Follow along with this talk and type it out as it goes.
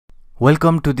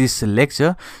Welcome to this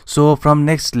lecture. So from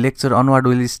next lecture onward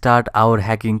we will start our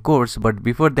hacking course, but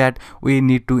before that we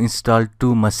need to install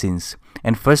two machines.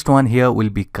 And first one here will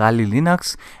be Kali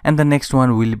Linux, and the next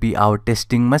one will be our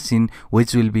testing machine,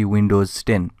 which will be Windows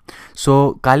 10.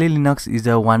 So Kali Linux is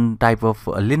a one type of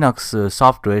Linux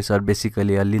software, or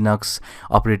basically a Linux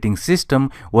operating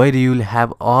system, where you will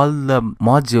have all the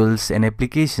modules and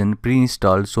application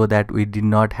pre-installed so that we did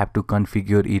not have to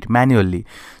configure it manually.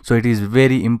 So it is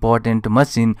very important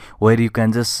machine where you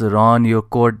can just run your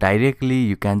code directly,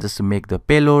 you can just make the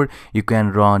payload, you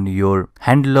can run your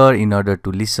handler in order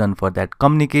to listen for that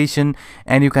communication,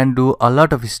 and you can do a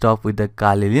lot of stuff with the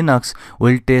Kali Linux.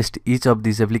 We'll test each of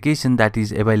these applications that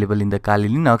is available in the Kali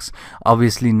Linux.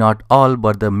 Obviously not all,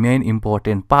 but the main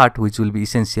important part which will be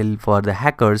essential for the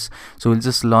hackers. So we'll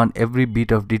just learn every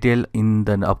bit of detail in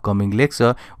the upcoming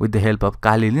lecture with the help of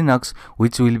Kali Linux,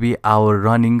 which will be our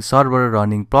running server,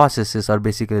 running processes, or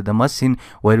basically the machine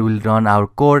where we'll run our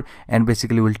code, and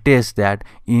basically we'll test that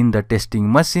in the testing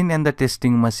machine, and the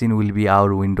testing machine will be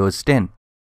our Windows 10.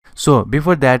 So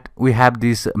before that we have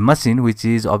this machine, which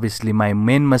is obviously my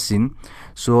main machine.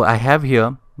 So I have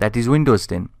here that is Windows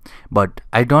 10, but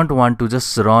I don't want to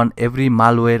just run every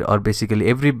malware or basically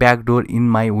every backdoor in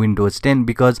my Windows 10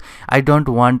 because I don't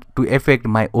want to affect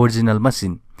my original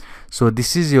machine. So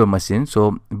this is your machine.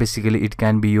 So basically it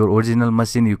can be your original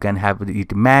machine, you can have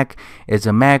it Mac as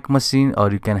a Mac machine,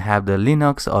 or you can have the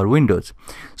Linux or Windows.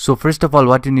 So first of all,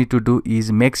 what you need to do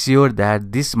is make sure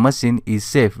that this machine is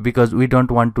safe, because we don't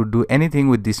want to do anything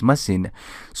with this machine.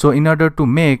 So in order to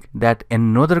make that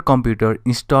another computer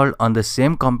installed on the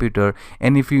same computer,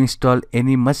 and if you install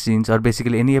any machines or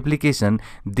basically any application,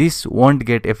 this won't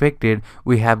get affected,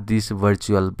 we have this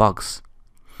VirtualBox.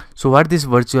 So what this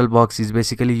VirtualBox is,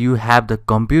 basically you have the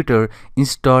computer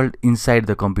installed inside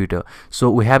the computer. So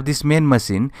we have this main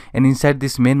machine, and inside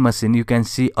this main machine you can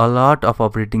see a lot of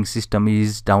operating system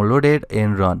is downloaded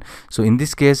and run. So in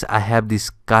this case I have this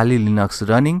Kali Linux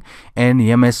running and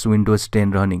MS Windows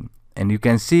 10 running, and you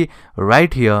can see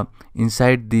right here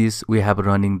inside this we have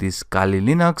running this Kali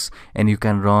Linux, and you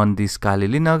can run this Kali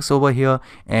Linux over here,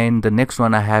 and the next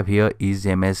one I have here is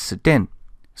MS 10.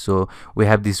 So we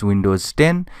have this Windows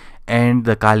 10 and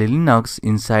the Kali Linux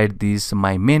inside this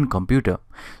my main computer.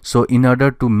 So in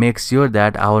order to make sure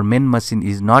that our main machine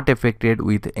is not affected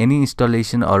with any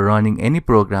installation or running any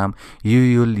program,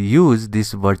 you will use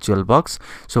this VirtualBox.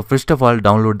 So first of all,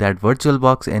 download that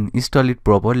VirtualBox and install it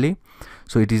properly.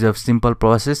 So it is a simple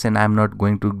process, and I'm not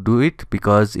going to do it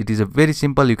because it is a very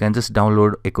simple. You can just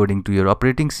download according to your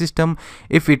operating system.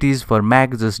 If it is for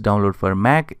Mac, just download for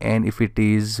Mac, and if it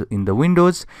is in the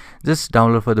Windows, just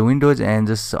download for the Windows and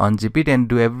just unzip it and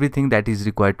do everything that is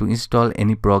required to install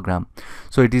any program.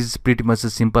 So it is pretty much a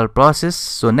simple process.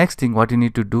 So next thing what you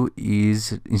need to do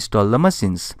is install the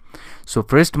machines. So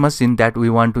first machine that we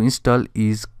want to install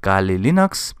is Kali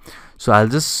Linux. So I'll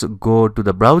just go to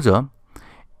the browser,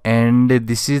 and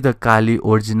this is the Kali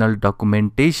original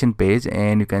documentation page,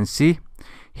 and you can see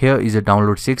here is a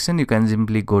download section. You can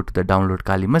simply go to the download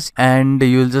Kali machine, and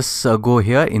you'll just go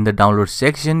here in the download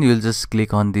section. You'll just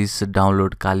click on this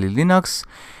download Kali Linux,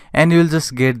 and you'll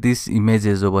just get these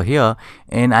images over here.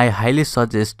 And I highly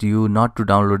suggest you not to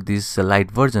download this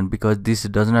light version, because this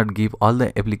does not give all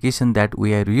the application that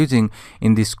we are using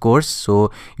in this course.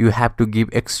 So you have to give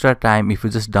extra time if you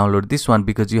just download this one,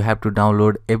 because you have to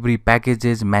download every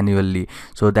packages manually.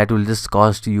 So that will just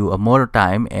cost you more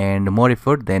time and more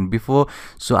effort than before.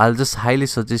 So I'll just highly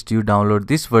suggest you download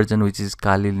this version, which is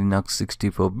Kali Linux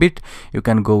 64-bit. You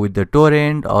can go with the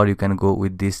torrent, or you can go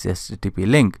with this HTTP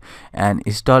link and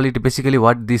install it. Basically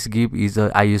what this give is a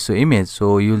ISO image.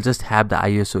 So you'll just have the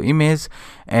ISO image,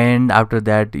 and after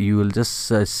that you will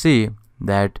just see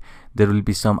that there will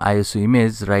be some ISO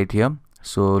image right here.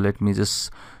 So let me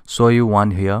just show you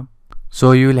one here.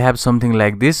 So you will have something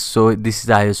like this. So this is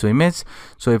the ISO image.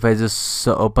 So if I just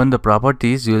open the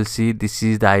properties, you will see this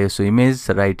is the ISO image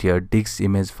right here, disk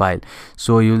image file.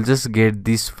 So you will just get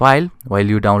this file while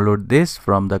you download this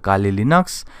from the Kali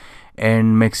Linux,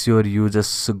 and make sure you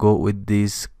just go with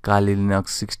this Kali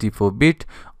Linux 64-bit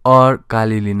or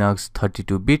Kali Linux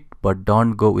 32-bit, but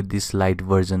don't go with this light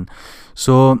version.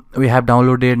 So we have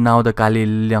downloaded now the Kali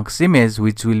Linux image,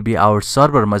 which will be our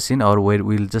server machine, or where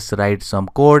we'll just write some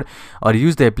code or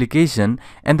use the application,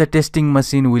 and the testing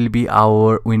machine will be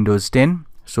our Windows 10.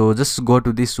 So just go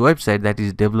to this website, that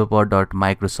is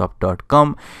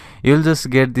developer.microsoft.com. you'll just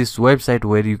get this website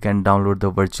where you can download the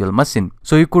virtual machine.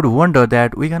 So you could wonder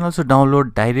that we can also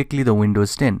download directly the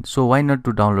Windows 10, so why not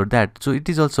to download that? So it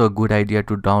is also a good idea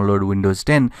to download Windows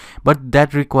 10, but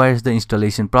that requires the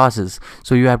installation process.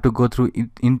 So you have to go through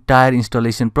entire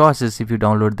installation process if you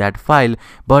download that file.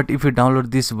 But if you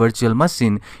download this virtual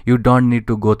machine, you don't need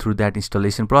to go through that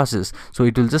installation process. So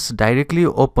it will just directly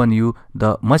open you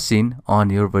the machine on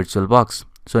your VirtualBox.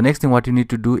 So next thing what you need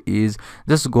to do is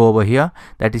just go over here,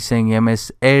 that is saying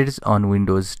MS Edge on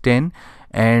Windows 10,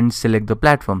 and select the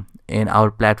platform, and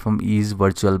our platform is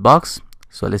VirtualBox.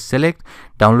 So let's select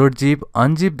download zip,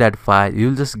 unzip that file.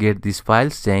 You'll just get this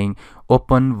file saying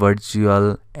open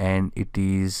virtual, and it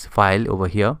is file over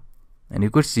here, and you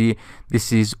could see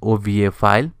this is OVA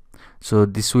file. So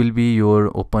this will be your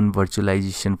open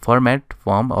virtualization format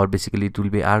form, or basically it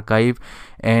will be archive,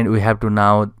 and we have to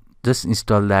now just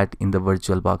install that in the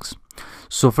VirtualBox.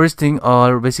 So first thing,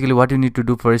 or basically what you need to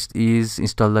do first is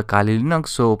install the Kali Linux.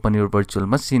 So open your virtual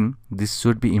machine. This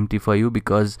should be empty for you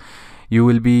because you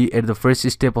will be at the first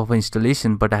step of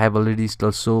installation, but I have already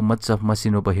installed so much of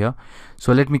machine over here.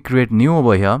 So let me create new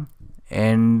over here,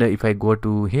 and if I go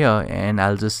to here and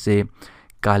I'll just say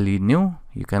Kali new,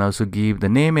 you can also give the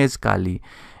name as Kali,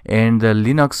 and the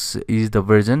Linux is the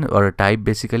version or a type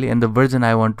basically, and the version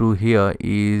I want to here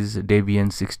is Debian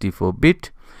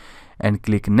 64-bit, and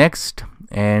click next,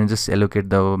 and just allocate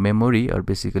the memory, or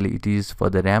basically it is for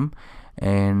the RAM,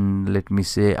 and let me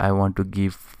say I want to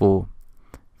give 4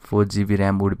 GB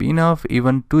RAM would be enough,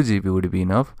 even 2 GB would be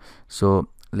enough. So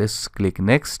let's click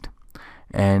next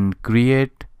and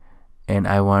create, and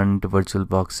I want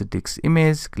VirtualBox disk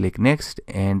image, click next,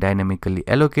 and dynamically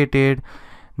allocated,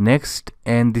 next,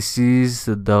 and this is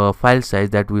the file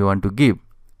size that we want to give.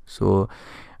 So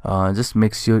just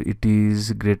make sure it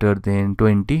is greater than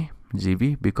 20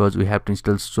 GB because we have to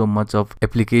install so much of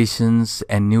applications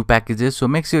and new packages. So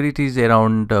make sure it is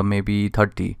around maybe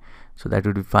 30, so that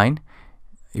would be fine.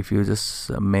 If you just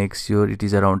make sure it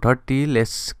is around 30,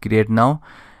 let's create now.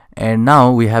 And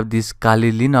now we have this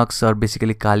Kali Linux, or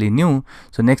basically Kali new.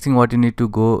 So next thing what you need to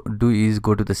go do is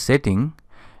go to the setting,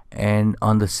 and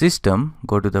on the system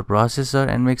go to the processor,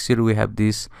 and make sure we have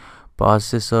this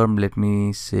processor. Let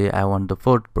me say I want the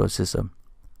 4th processor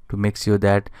to make sure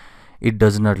that it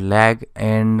does not lag,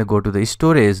 and go to the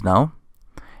storage now,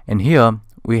 and here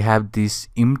we have this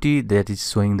empty that is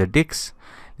showing the disks.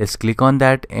 Let's click on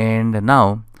that, and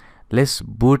now let's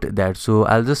boot that. So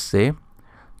I'll just say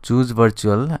choose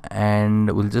virtual,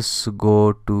 and we'll just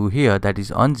go to here, that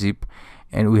is unzip,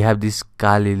 and we have this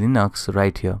Kali Linux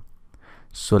right here.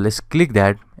 So let's click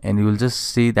that, and you will just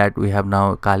see that we have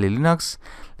now Kali Linux.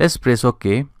 Let's press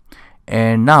OK,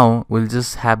 and now we'll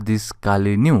just have this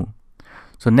Kali new.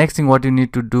 So next thing what you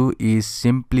need to do is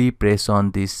simply press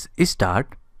on this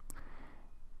start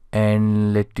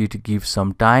and let it give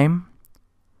some time.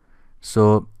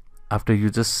 So after you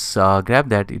just grab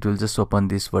that, it will just open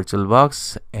this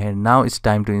VirtualBox, and now it's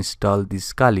time to install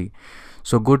this Kali.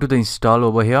 So go to the install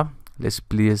over here. Let's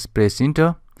please press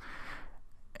enter,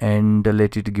 and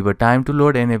let it give a time to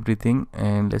load and everything,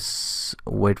 and let's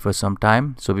wait for some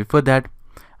time. So before that,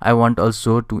 I want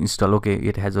also to install. Okay,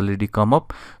 it has already come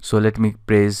up. So let me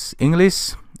press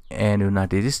English and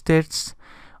United States,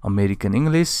 American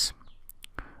English,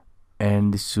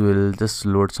 and this will just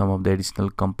load some of the additional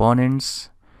components.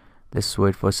 Let's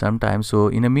wait for some time. So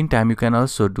in the meantime, you can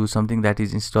also do something, that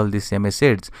is install this MS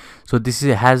Edge. So this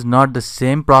has not the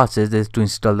same process as to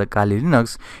install the Kali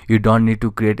Linux. You don't need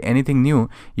to create anything new.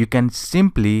 You can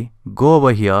simply go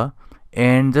over here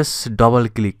and just double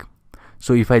click.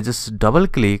 So if I just double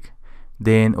click,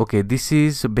 then okay, this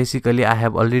is basically I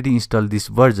have already installed this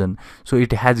version, so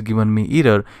it has given me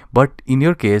error, but in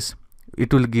your case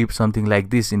it will give something like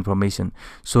this information.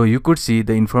 So you could see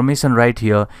the information right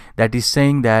here, that is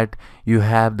saying that you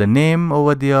have the name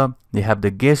over there, you have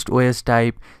the guest OS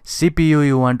type, CPU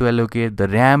you want to allocate, the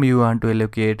RAM you want to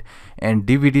allocate, and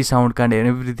DVD sound card and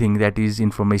everything. That is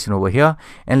information over here.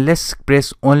 And let's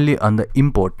press only on the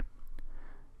import.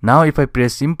 Now if I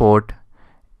press import,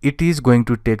 it is going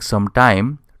to take some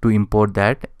time to import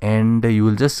that, and you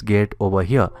will just get over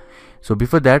here. So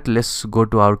before that, let's go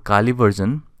to our Kali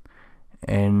version,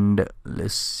 and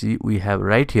let's see, we have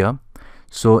right here.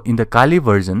 So in the Kali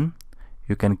version,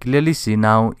 you can clearly see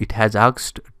now it has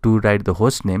asked to write the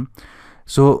host name.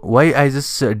 So why I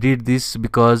just did this,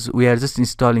 because we are just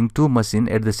installing 2 machines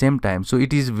at the same time. So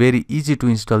it is very easy to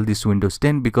install this Windows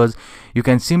 10, because you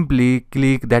can simply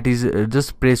click, that is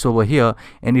just press over here,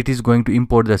 and it is going to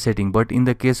import the setting. But in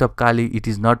the case of Kali, it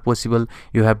is not possible.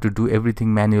 You have to do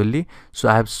everything manually. So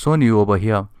I have shown you over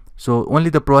here. So only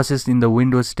the process in the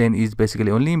Windows 10 is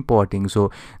basically only importing,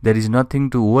 so there is nothing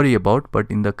to worry about.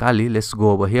 But in the Kali, let's go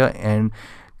over here and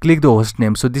click the host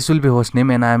name. So this will be host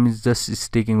name, and I'm just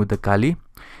sticking with the Kali.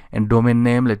 And domain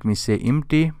name, let me say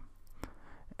empty.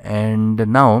 And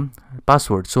now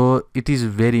password. So it is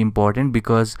very important,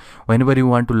 because whenever you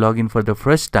want to log in for the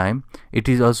first time, it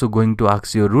is also going to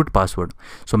ask your root password.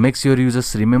 So make sure you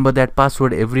just remember that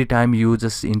password every time you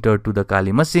just enter to the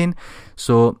Kali machine.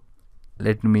 So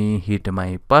let me hit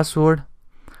my password.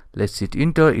 Let's hit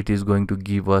enter. It is going to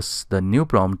give us the new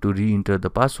prompt to re-enter the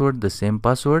password, the same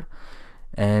password.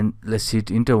 And let's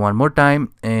hit enter one more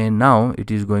time, and now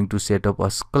it is going to set up a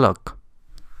clock.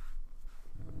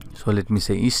 So let me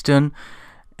say Eastern,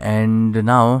 and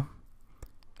now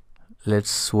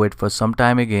let's wait for some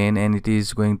time again, and it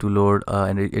is going to load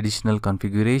an additional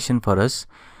configuration for us.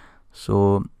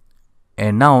 So,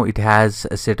 and now it has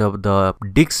set up the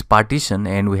disk partition,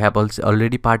 and we have also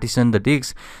already partitioned the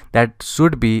disk. That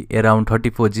should be around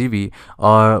 34 GB,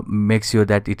 or make sure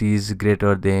that it is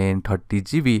greater than 30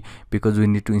 GB, because we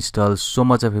need to install so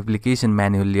much of application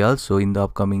manually also in the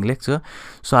upcoming lecture.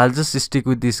 So I'll just stick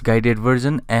with this guided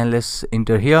version, and let's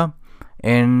enter here,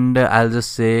 and I'll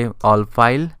just say all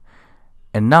file,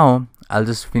 and now I'll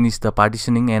just finish the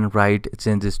partitioning and write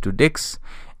changes to disk.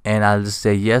 And I'll just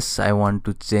say yes, I want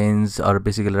to change, or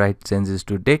basically write changes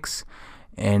to disk.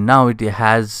 And now it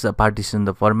has partitioned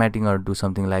the formatting or do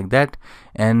something like that,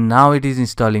 and now it is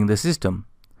installing the system.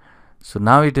 So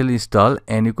now it will install,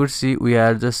 and you could see we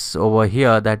are just over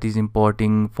here, that is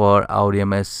importing for our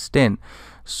MS10.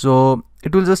 So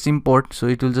it will just import. So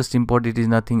it will just import. It is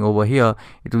nothing over here.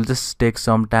 It will just take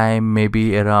some time,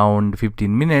 maybe around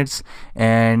 15 minutes,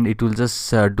 and it will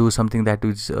just do something that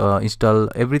will install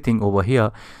everything over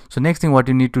here. So next thing what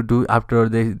you need to do after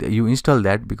you install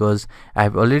that, because I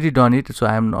have already done it, so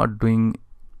I am not doing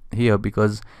here,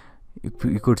 because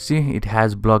you could see it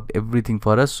has blocked everything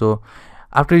for us. So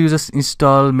after you just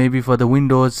install maybe for the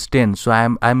Windows 10, so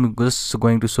I'm just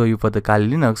going to show you for the Kali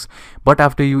Linux. But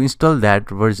after you install that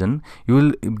version, you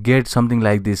will get something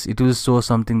like this. It will show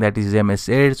something that is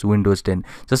MS8 Windows 10.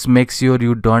 Just make sure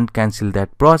you don't cancel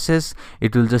that process.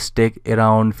 It will just take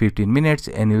around 15 minutes,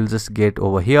 and you will just get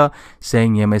over here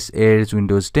saying MS8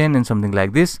 Windows 10 and something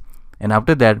like this. And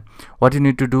after that, what you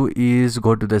need to do is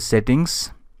go to the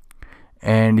settings,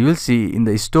 and you will see in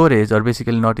the storage, or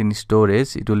basically not in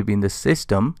storage, it will be in the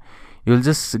system. You will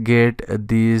just get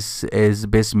this as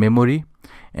base memory,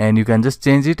 and you can just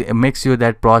change it. Make sure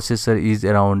that processor is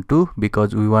around 2,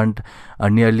 because we want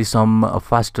nearly some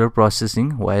faster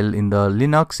processing while in the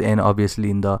Linux and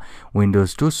obviously in the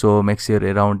Windows 2. So make sure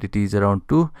around it is around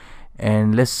 2,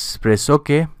 and let's press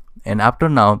OK. And after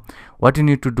now, what you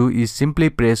need to do is simply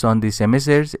press on this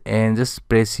message and just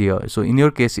press here. So in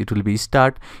your case it will be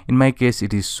start, in my case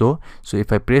it is so. So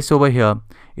if I press over here,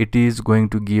 it is going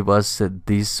to give us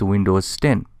this Windows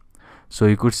 10. So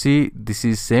you could see this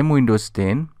is same Windows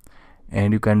 10,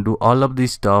 and you can do all of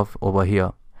this stuff over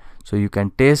here. So you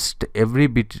can test every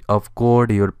bit of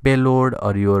code, your payload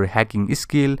or your hacking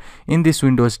skill in this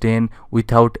Windows 10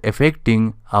 without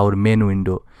affecting our main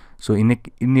window. So in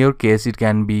your case it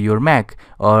can be your Mac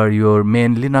or your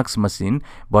main Linux machine,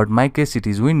 but my case it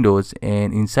is Windows,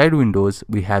 and inside Windows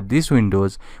we have this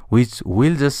Windows, which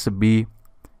will just be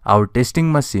our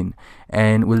testing machine,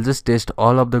 and we'll just test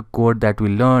all of the code that we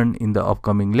learn in the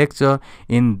upcoming lecture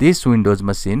in this Windows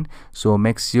machine. So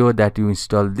make sure that you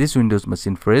install this Windows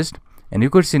machine first, and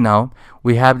you could see now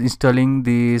we have installing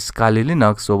this Kali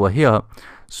Linux over here.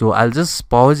 So I'll just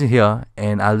pause here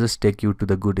and I'll just take you to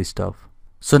the good stuff.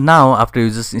 So now after you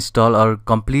just install or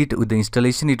complete with the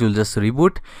installation, it will just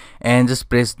reboot, and just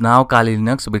press now Kali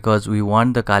Linux, because we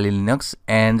want the Kali Linux,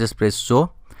 and just press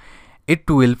so. It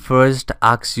will first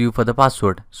ask you for the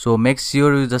password. So make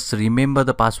sure you just remember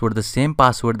the password, the same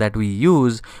password that we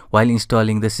use while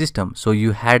installing the system. So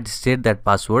you had set that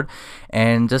password,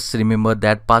 and just remember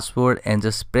that password and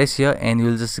just press here, and you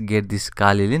will just get this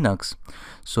Kali Linux.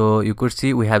 So you could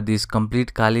see we have this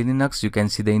complete Kali Linux. You can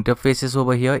see the interfaces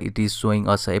over here. It is showing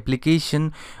us an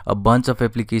application, a bunch of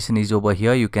application is over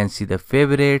here. You can see the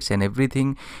favorites and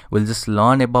everything. We'll just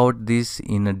learn about this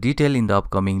in detail in the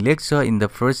upcoming lecture. In the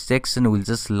first section, we'll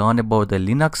just learn about the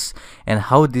Linux and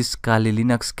how this Kali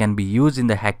Linux can be used in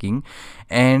the hacking.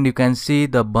 And you can see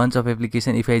the bunch of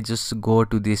application. If I just go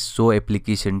to this show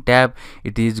application tab,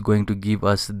 it is going to give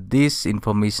us this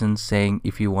information saying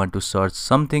if you want to search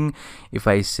something. If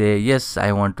I I say yes,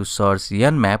 I want to source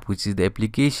Nmap, which is the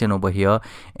application over here,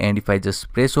 and if I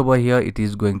just press over here, it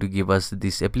is going to give us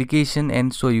this application,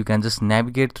 and so you can just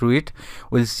navigate through it.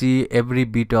 We'll see every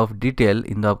bit of detail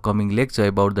in the upcoming lecture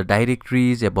about the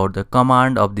directories, about the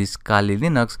command of this Kali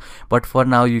Linux, but for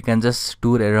now you can just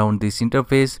tour around this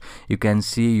interface. You can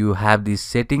see you have these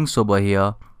settings over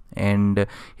here, and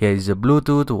here is a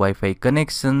Bluetooth, Wi-Fi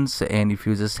connections, and if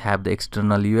you just have the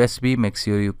external USB, make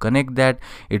sure you connect that.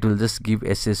 It will just give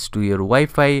access to your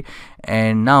Wi-Fi,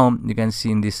 and now you can see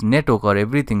in this network or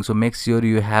everything. So make sure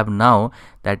you have now,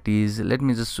 that is, let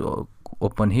me just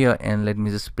open here and let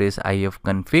me just press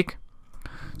ifconfig.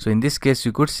 So in this case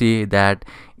you could see that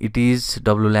it is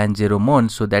WLAN 0 mode,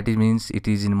 so that means it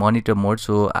is in monitor mode.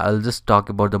 So I'll just talk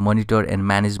about the monitor and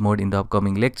manage mode in the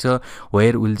upcoming lecture,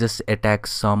 where we'll just attack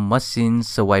some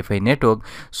machines, Wi-Fi network.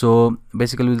 So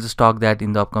basically we'll just talk that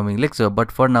in the upcoming lecture,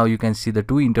 but for now you can see the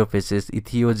two interfaces,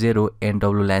 Ethio 0 and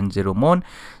WLAN 0 mode.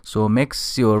 So make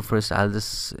sure first, I'll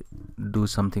just do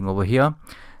something over here,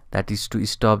 that is to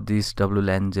stop this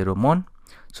WLAN 0 mode,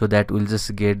 so that we'll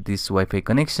just get this Wi-Fi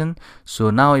connection. So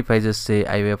now if I just say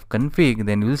ifconfig,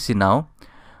 then we'll see now.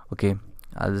 Okay,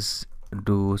 I'll just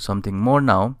do something more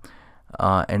now,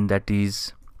 and that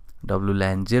is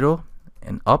WLAN 0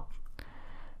 and up.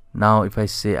 Now if I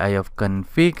say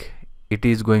ifconfig, it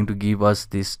is going to give us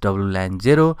this WLAN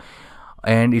 0,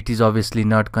 and it is obviously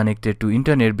not connected to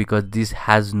internet because this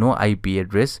has no IP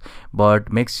address.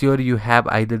 But make sure you have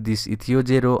either this Ethio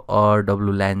 0 or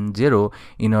WLAN 0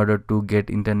 in order to get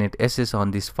internet access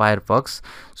on this Firefox.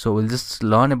 So we'll just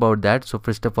learn about that. So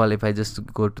first of all, if I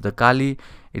just go to the Kali,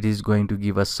 it is going to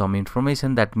give us some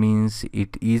information, that means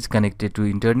it is connected to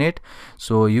internet.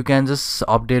 So you can just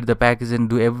update the package and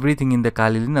do everything in the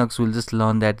Kali Linux. We'll just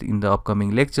learn that in the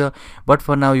upcoming lecture, but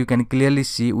for now you can clearly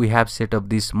see we have set up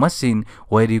this machine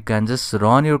where you can just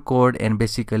run your code and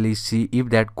basically see if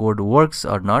that code works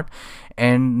or not.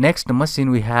 And next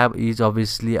machine we have is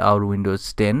obviously our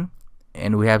Windows 10,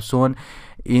 and we have shown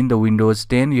in the Windows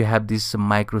 10 you have this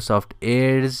Microsoft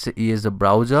Edge is a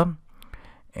browser.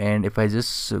 And if I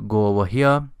just go over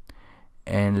here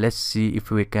and let's see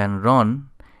if we can run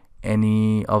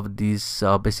any of these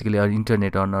basically our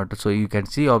internet or not. So you can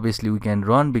see obviously we can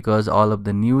run because all of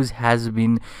the news has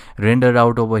been rendered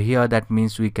out over here. That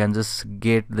means we can just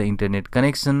get the internet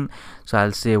connection. So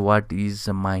I'll say what is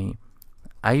my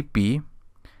IP,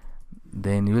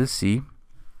 then you will see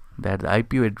that the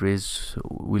IP address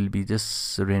will be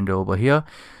just rendered over here.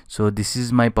 So this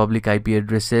is my public IP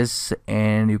addresses,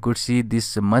 and you could see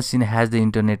this machine has the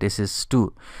internet access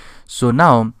too. So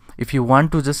now if you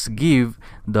want to just give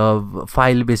the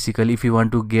file, basically if you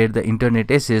want to get the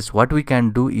internet access, what we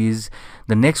can do is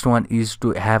the next one is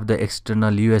to have the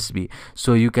external USB.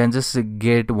 So you can just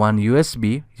get one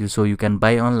USB, so you can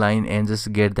buy online and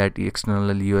just get that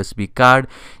external USB card.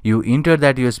 You enter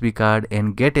that USB card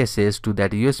and get access to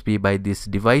that USB by these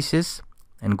devices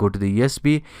and go to the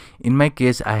USB. In my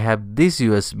case I have this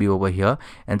USB over here,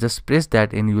 and just press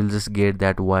that and you will just get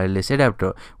that wireless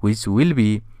adapter, which will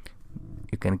be,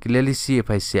 you can clearly see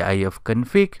if I say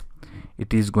ifconfig,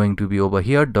 it is going to be over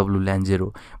here WLAN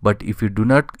 0. But if you do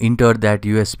not enter that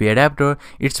USB adapter,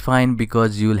 it's fine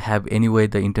because you will have anyway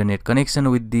the internet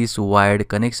connection with this wired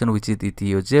connection, which is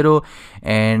Ethio 0,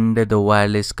 and the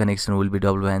wireless connection will be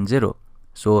WLAN 0.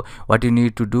 So what you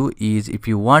need to do is, if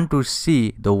you want to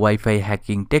see the Wi-Fi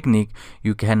hacking technique,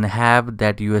 you can have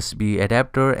that USB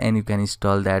adapter and you can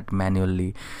install that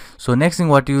manually. So next thing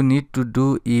what you need to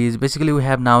do is, basically we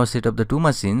have now set up the two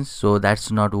machines, so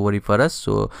that's not worry for us.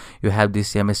 So you have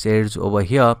this MS Edge over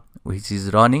here which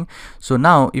is running. So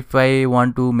now if I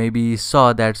want to maybe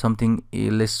saw that something,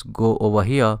 let's go over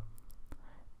here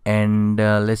and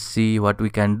let's see what we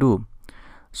can do.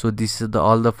 So this is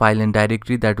all the file and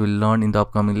directory that we'll learn in the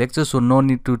upcoming lecture. So no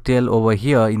need to tell over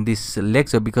here in this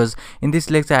lecture, because in this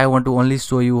lecture I want to only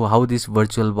show you how this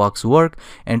VirtualBox work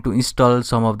and to install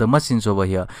some of the machines over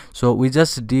here. So we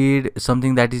just did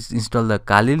something, that is install the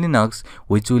Kali Linux,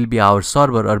 which will be our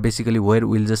server, or basically where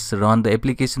we'll just run the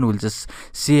application. We'll just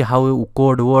see how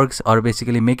code works, or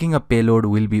basically making a payload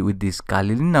will be with this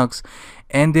Kali Linux.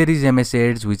 And there is MS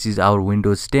Edge, which is our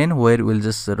Windows 10, where we'll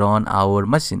just run our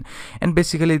machine. And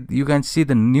basically you can see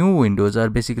the new windows, or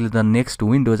basically the next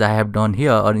windows I have done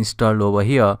here or installed over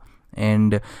here.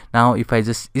 And now if I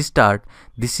just start,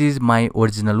 this is my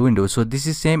original window. So this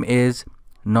is same as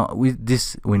now with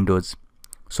this windows.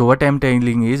 So what I'm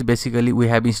telling is basically we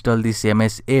have installed this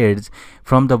MS Edge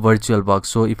from the VirtualBox.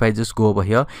 So if I just go over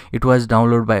here, it was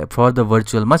downloaded by for the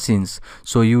virtual machines.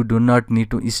 So you do not need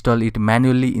to install it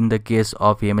manually. In the case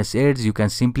of MS Edge, you can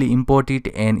simply import it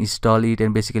and install it,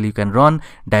 and basically you can run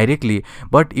directly.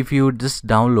 But if you just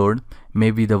download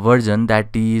maybe the version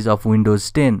that is of Windows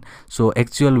 10, so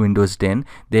actual Windows 10,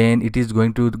 then it is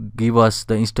going to give us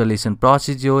the installation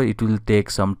procedure. It will take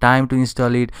some time to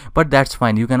install it, but that's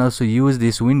fine. You can also use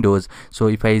this Windows. So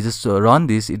if I just run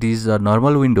this, it is a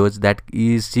normal Windows that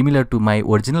is similar to my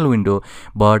original window,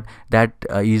 but that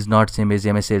is not same as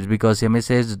MS Edge, because MS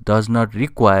Edge does not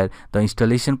require the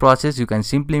installation process. You can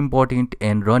simply import it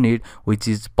and run it, which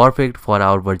is perfect for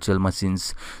our virtual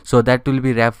machines. So that will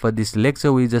be wrap for this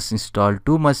lecture. We just install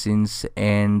two machines,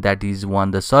 and that is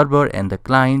one the server and the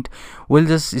client. We'll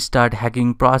just start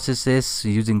hacking processes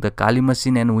using the Kali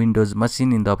machine and Windows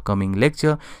machine in the upcoming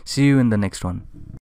lecture. See you in the next one.